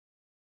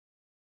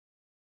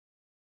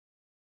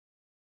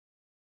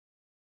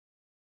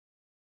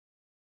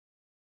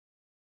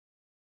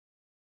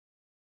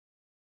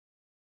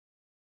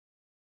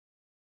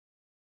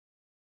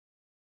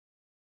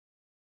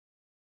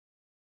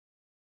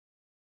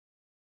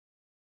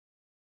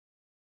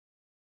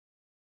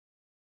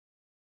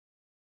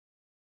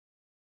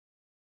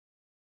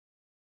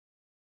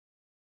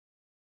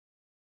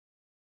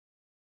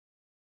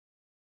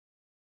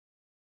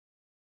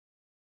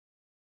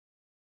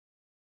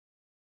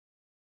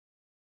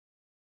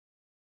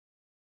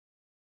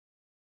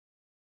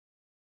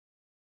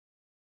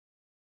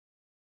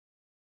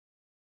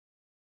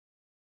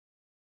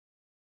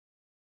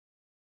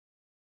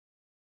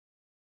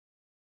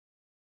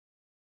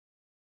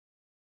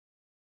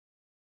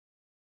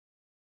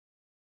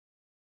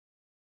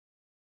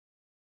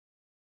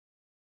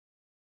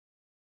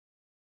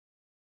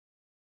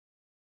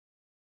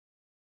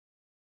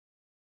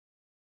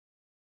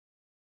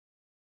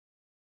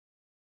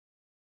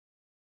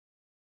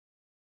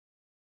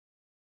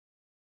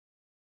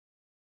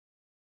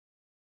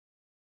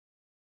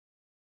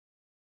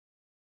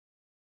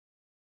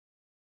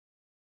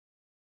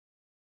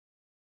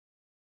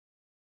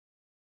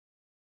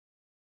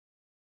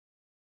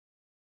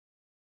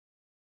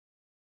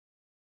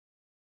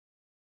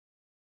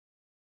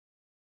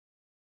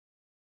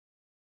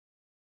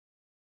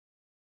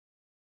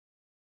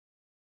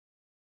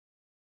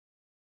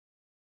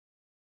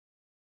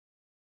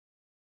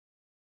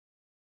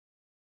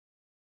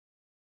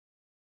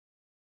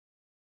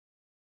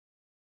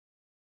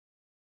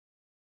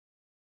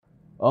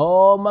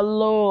Oh my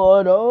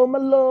Lord, oh my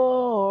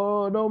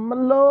Lord, oh my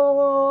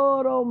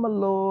Lord, oh my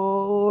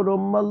Lord, oh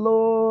my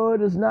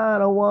Lord, it's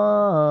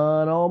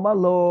 901. Oh my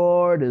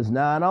Lord, it's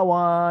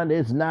 901.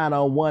 It's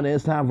 901.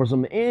 It's time for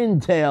some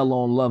intel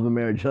on Love and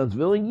Marriage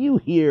Huntsville. And you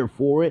here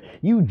for it.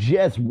 You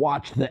just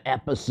watched the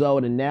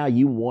episode and now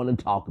you want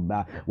to talk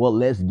about it. Well,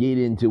 let's get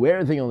into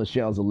everything on this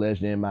channel is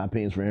alleged in my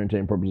opinion for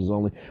entertainment purposes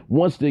only.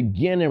 Once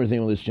again, everything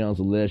on this channel is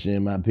alleged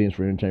in my opinion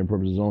for entertainment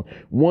purposes only.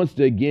 Once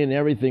again,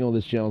 everything on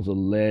this channel is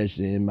alleged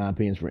in my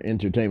opinion for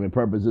entertainment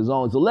purposes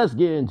only. So let's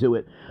get into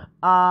it.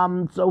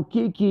 So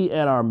Keke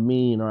and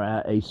Ameen are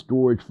at a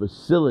storage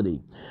facility.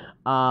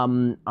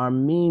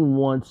 Ameen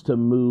wants to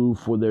move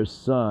for their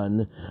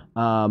son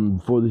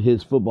for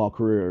his football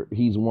career.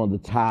 He's one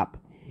of the top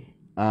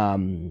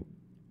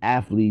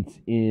athletes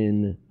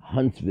in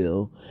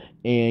Huntsville.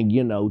 And,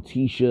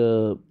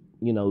 Tisha,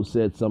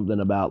 said something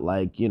about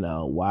like,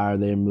 why are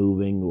they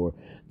moving, or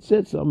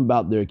said something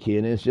about their kid.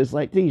 And it's just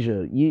like,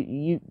 Tisha,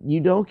 you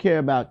don't care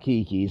about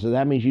Keke, so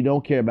that means you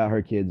don't care about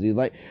her kids. He's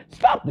like,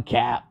 stop the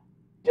cap.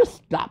 Just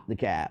stop the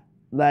cap.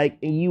 Like,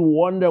 and you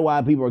wonder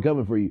why people are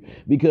coming for you,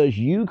 because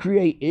you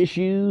create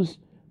issues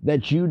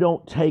that you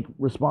don't take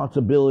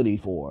responsibility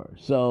for.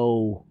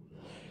 So,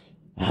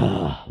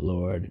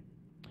 Lord.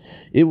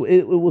 It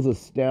was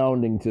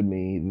astounding to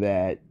me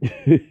that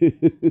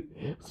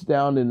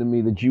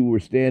you were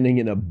standing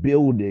in a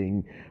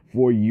building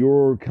for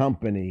your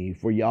company,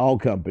 for y'all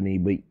company,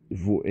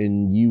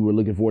 and you were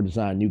looking forward to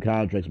sign new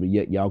contracts, but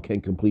yet y'all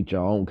can't complete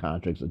your own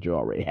contracts that you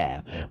already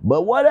have.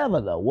 But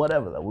whatever though, we're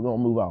gonna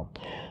move on.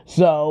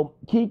 So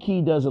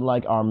Keke doesn't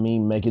like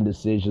Ameen making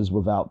decisions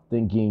without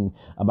thinking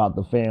about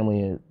the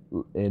family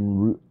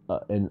and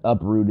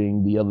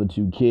uprooting the other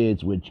two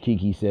kids, which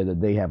Keke said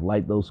that they have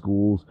liked those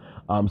schools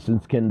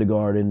since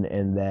kindergarten,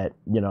 and that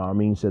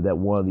Ameen said that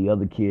one of the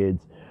other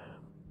kids,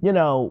 they're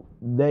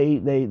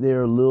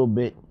a little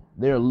bit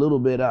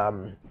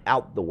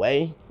out the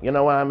way, you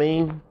know what I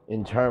mean,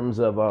 in terms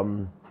of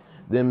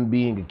them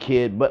being a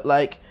kid. But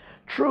like,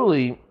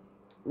 truly,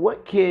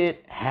 what kid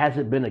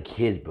hasn't been a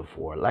kid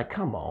before? Like,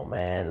 come on,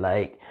 man.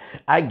 Like,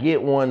 I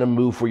get wanting to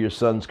move for your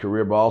son's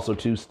career, but also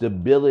too,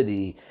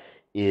 stability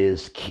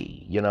is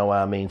key. You know what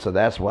I mean? So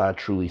that's why I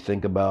truly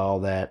think about all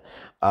that.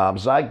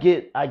 So I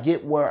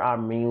get where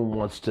Ameen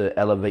wants to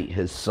elevate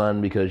his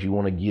son, because you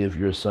want to give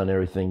your son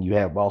everything you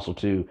have. But also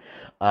too,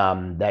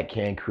 that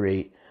can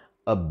create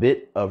a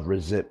bit of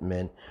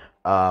resentment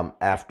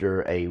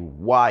after a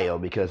while,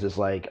 because it's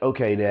like,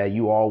 okay, Dad,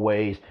 you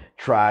always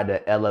try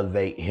to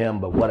elevate him,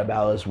 but what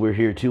about us? We're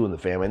here too in the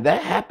family. And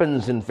that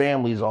happens in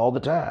families all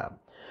the time.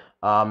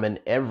 And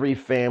every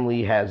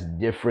family has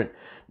different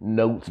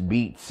notes,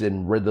 beats,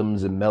 and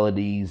rhythms and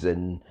melodies,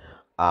 and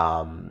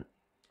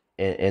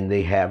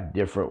they have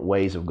different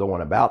ways of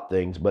going about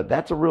things. But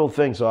that's a real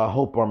thing. So I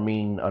hope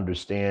Ameen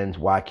understands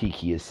why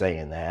Keke is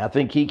saying that. I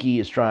think Keke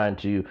is trying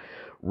to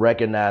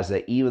recognize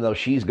that even though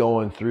she's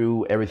going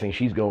through everything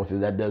she's going through,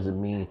 that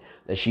doesn't mean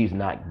that she's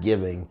not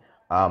giving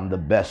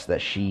the best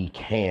that she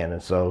can.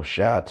 And so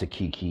shout out to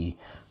Keke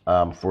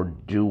for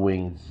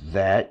doing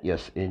that.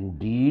 Yes,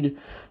 indeed.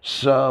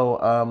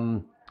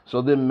 So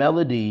then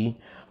Melody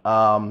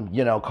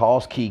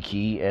calls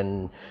Keke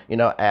and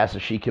asks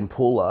if she can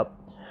pull up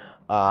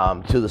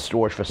to the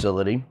storage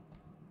facility.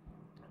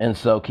 And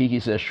so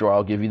Keke says, sure,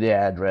 I'll give you the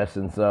address.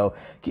 And so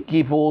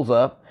Keke pulls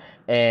up,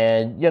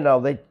 and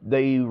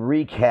they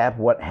recap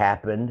what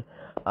happened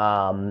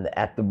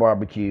at the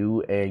barbecue.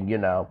 And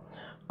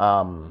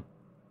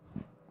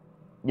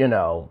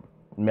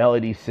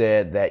Melody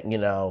said that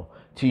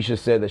Tisha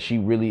said that she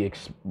really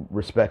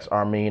respects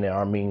Ameen, and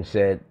Ameen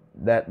said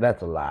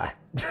that's a lie.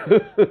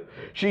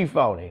 She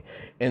phony.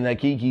 And that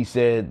Keke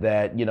said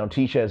that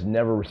Tisha has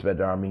never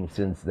respected Ameen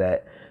since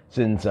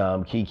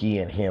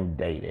Keke and him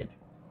dated.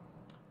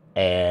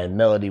 And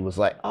Melody was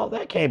like, oh,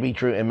 that can't be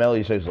true. And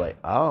Melody says like,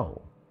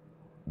 oh,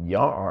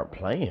 y'all aren't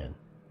playing.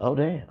 Oh,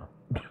 damn.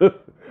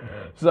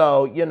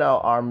 So,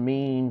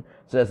 Ameen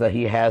says that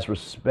he has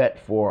respect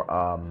for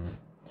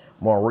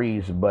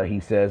Maurice, but he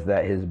says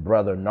that his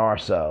brother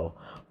Marceau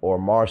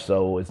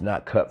is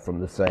not cut from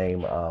the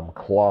same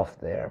cloth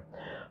there.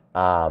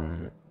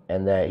 And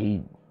that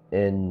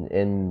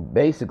and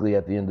basically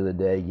at the end of the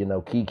day,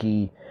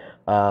 Keke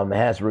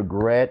has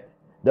regret,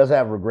 does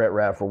have regret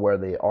rather for where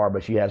they are,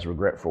 but she has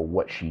regret for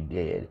what she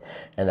did,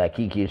 and that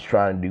Keke is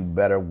trying to do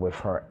better with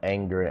her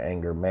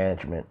anger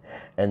management.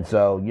 And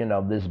so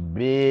this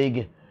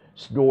big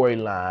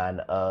storyline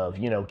of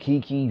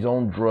Keke's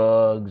on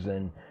drugs,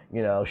 and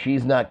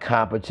she's not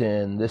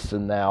competent, this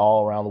and that,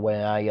 all around the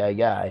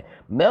way.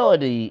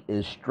 Melody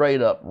is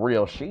straight up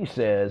real. She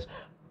says,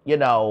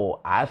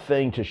 I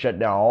think to shut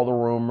down all the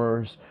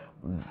rumors,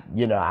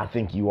 I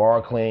think you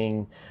are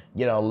clean.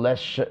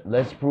 Let's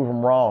prove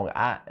them wrong.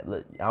 I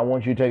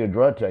want you to take a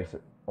drug test.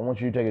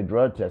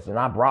 And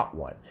I brought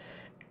one.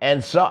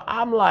 And so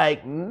I'm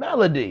like,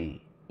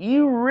 Melody,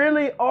 you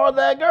really are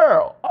that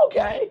girl.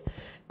 Okay.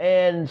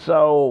 And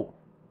so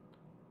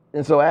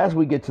as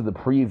we get to the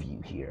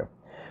preview here,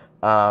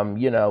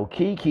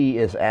 Keke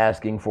is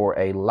asking for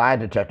a lie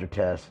detector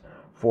test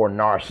for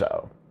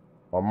Narso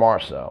or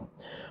Marso.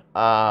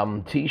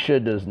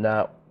 Tisha does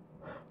not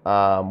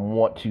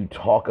want to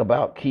talk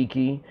about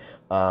Keke.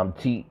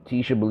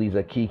 Tisha believes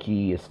that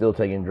Keke is still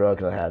taking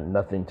drugs and had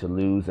nothing to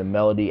lose. And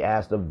Melody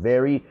asked a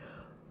very,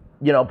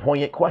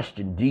 poignant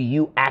question. Do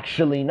you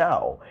actually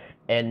know?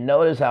 And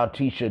notice how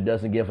Tisha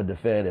doesn't give a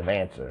definitive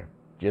answer.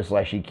 Just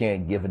like she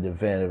can't give a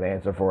definitive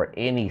answer for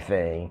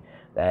anything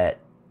that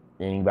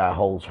anybody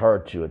holds her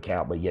to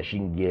account, but yet she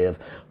can give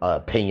an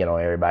opinion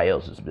on everybody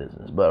else's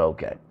business. But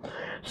okay.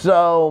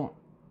 So,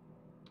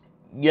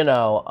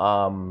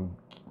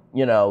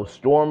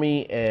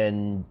 Stormy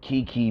and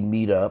Keke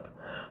meet up.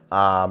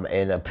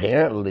 And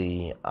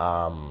apparently,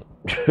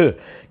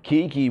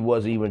 Keke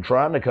wasn't even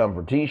trying to come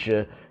for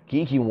Tisha.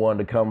 Keke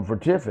wanted to come for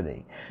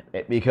Tiffany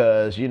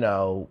because,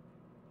 and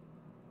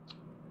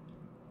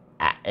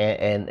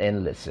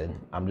listen,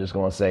 I'm just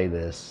going to say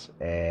this,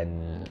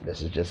 and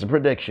this is just a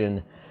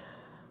prediction,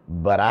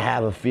 but I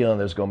have a feeling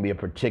there's going to be a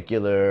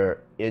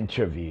particular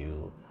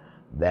interview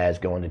that's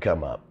going to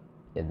come up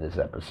in this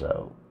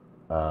episode,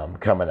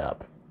 coming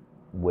up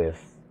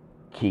with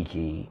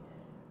Keke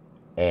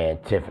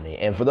and Tiffany.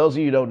 And for those of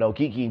you who don't know,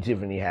 Keke and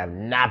Tiffany have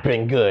not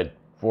been good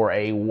for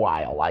a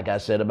while. Like I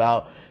said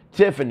about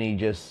Tiffany,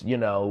 just,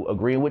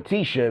 agreeing with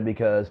Tisha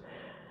because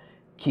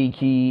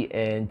Keke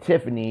and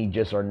Tiffany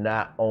just are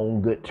not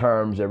on good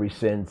terms ever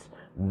since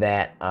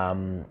that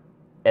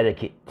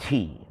etiquette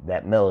tea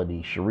that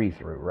Melody Cherie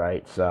threw,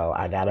 right? So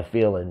I got a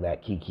feeling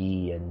that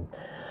Keke and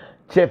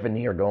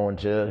Tiffany are going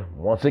to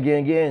once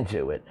again get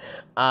into it.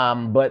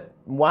 But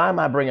why am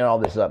I bringing all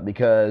this up?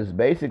 Because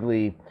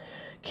basically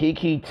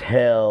Keke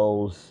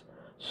tells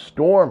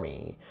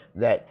Stormy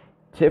that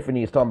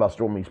Tiffany is talking about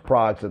Stormy's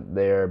products, that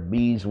they're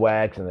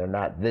beeswax and they're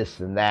not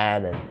this and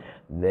that and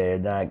they're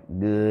not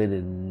good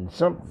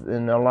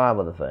and a lot of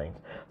other things.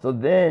 So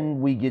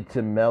then we get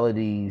to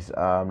Melody's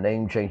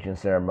name changing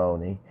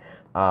ceremony.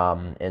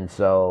 And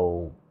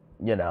so,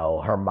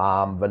 her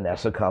mom,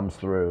 Vanessa, comes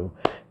through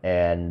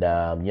and,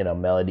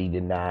 Melody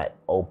did not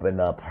open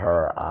up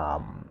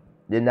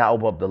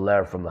the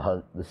letter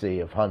from the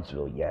city of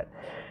Huntsville yet.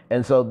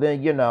 And so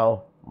then,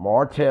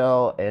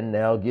 Martell and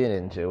Nell get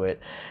into it.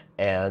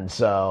 And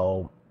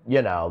so,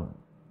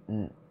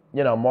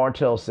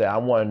 Martell said, I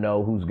want to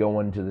know who's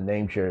going to the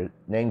name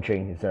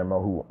changing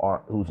ceremony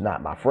who's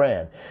not my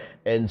friend.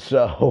 And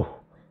so,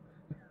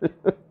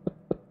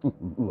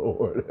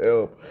 Lord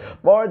help.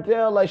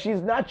 Martell, like, she's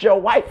not your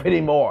wife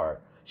anymore.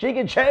 She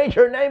can change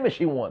her name if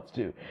she wants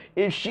to.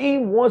 If she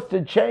wants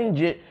to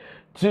change it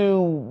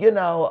to,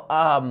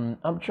 I'm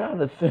trying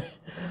to think.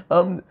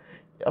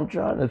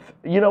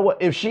 You know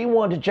what? If she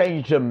wanted to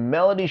change it to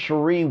Melody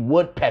Cherie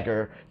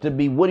Woodpecker to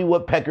be Woody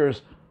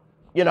Woodpecker's,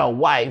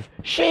 wife,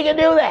 she can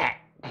do that.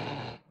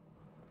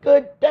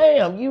 Good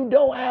damn, you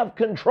don't have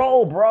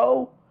control,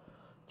 bro.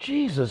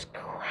 Jesus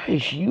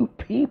Christ, you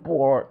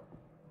people are.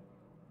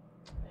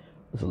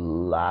 There's a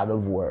lot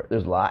of words.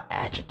 There's a lot of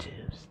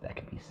adjectives that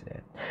can be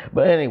said.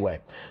 But anyway,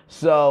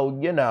 so,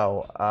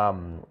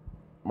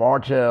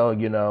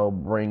 Martell,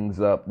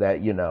 brings up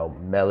that,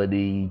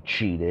 Melody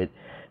cheated.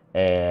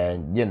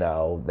 And, and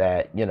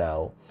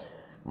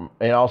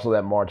also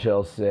that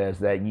Martell says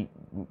that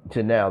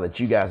to Nell that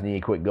you guys need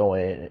to quit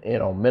going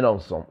in on Minnow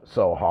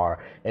so hard.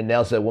 And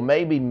Nell said, well,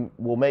 maybe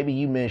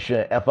you men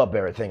shouldn't F up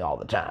everything all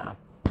the time.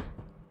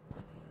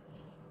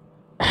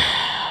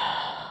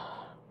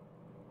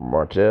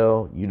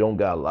 Martell, you don't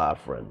got a lot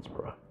of friends,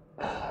 bro.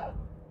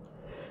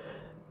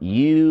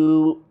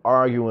 You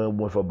arguing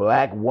with a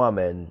black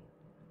woman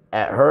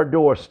at her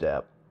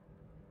doorstep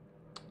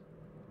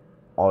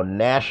on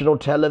national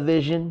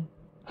television,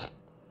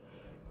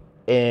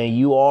 and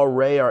you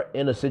already are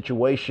in a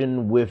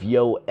situation with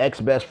your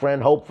ex-best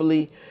friend,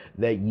 hopefully,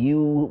 that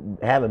you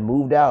haven't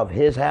moved out of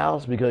his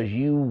house because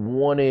you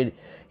wanted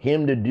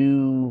him to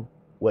do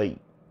what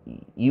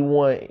you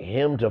want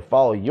him to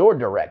follow your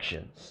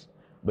directions,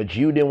 but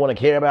you didn't want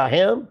to care about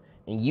him,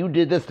 and you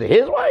did this to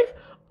his wife?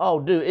 Oh,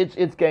 dude,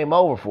 it's game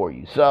over for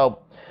you. So,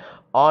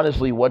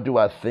 honestly, what do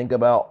I think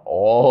about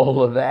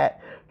all of that?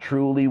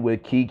 Truly,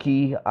 with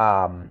Keke,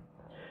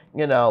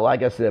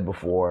 like I said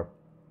before,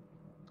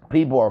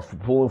 people are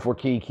pulling for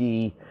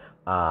Keke.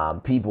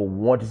 People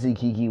want to see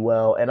Keke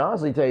well. And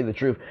honestly, tell you the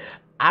truth,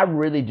 I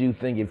really do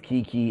think if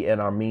Keke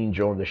and Armin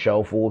joined the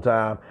show full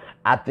time,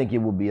 I think it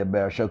would be a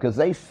better show because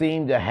they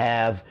seem to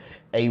have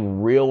a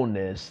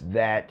realness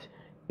that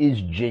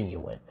is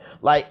genuine.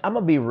 Like, I'm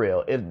going to be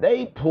real. If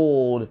they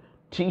pulled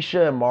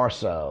Tisha and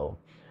Marceau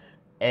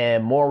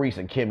and Maurice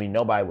and Kimmy,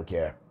 nobody would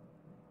care.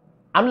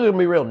 I'm just going to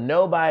be real.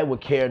 Nobody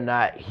would care,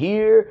 not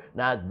here,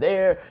 not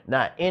there,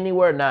 not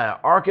anywhere, not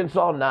in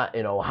Arkansas, not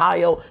in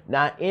Ohio,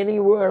 not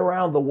anywhere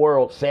around the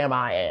world. Sam,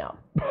 I am.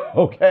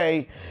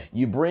 Okay?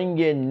 You bring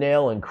in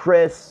Nell and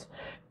Chris,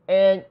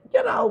 and,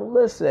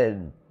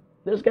 listen,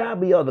 there's got to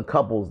be other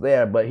couples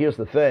there, but here's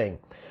the thing.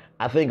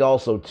 I think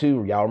also,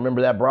 too, y'all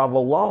remember that Bravo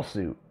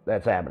lawsuit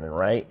that's happening,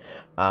 right?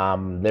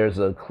 There's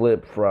a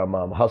clip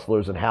from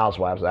Hustlers and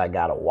Housewives that I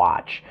got to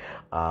watch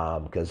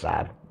because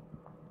I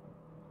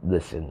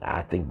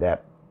think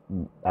that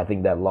I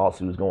think that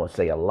lawsuit is going to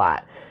say a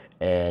lot.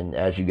 And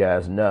as you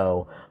guys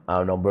know,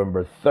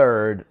 November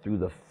 3rd through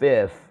the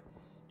 5th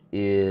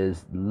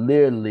is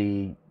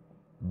literally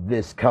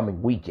this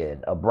coming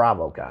weekend of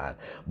BravoCon.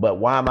 But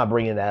why am I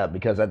bringing that up?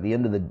 Because at the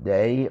end of the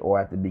day, or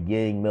at the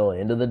beginning, middle,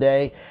 and end of the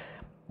day,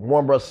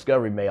 Warner Bros.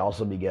 Discovery may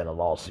also be getting a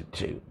lawsuit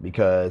too.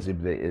 Because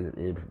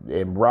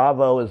if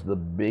Bravo is the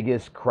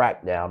biggest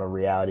crackdown of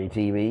reality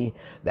TV,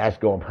 that's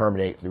going to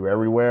permeate through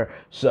everywhere.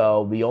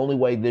 So the only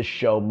way this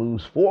show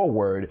moves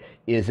forward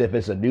is if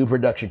it's a new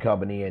production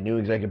company, a new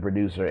executive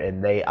producer,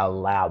 and they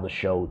allow the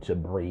show to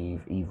breathe,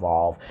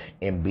 evolve,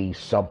 and be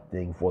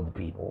something for the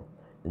people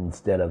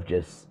instead of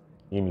just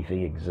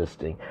anything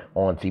existing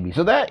on TV.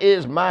 So that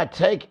is my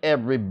take,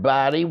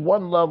 everybody.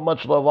 One love,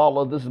 much love, all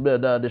love. This has been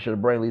another edition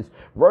of Brainley's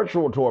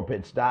Virtual Tour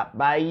Pit Stop.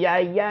 Bye, yeah,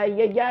 yeah,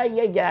 yeah, yeah,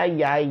 yeah, yeah,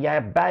 yeah, yeah,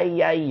 bye,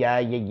 yeah, yeah,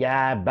 yeah,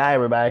 yeah, bye,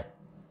 everybody.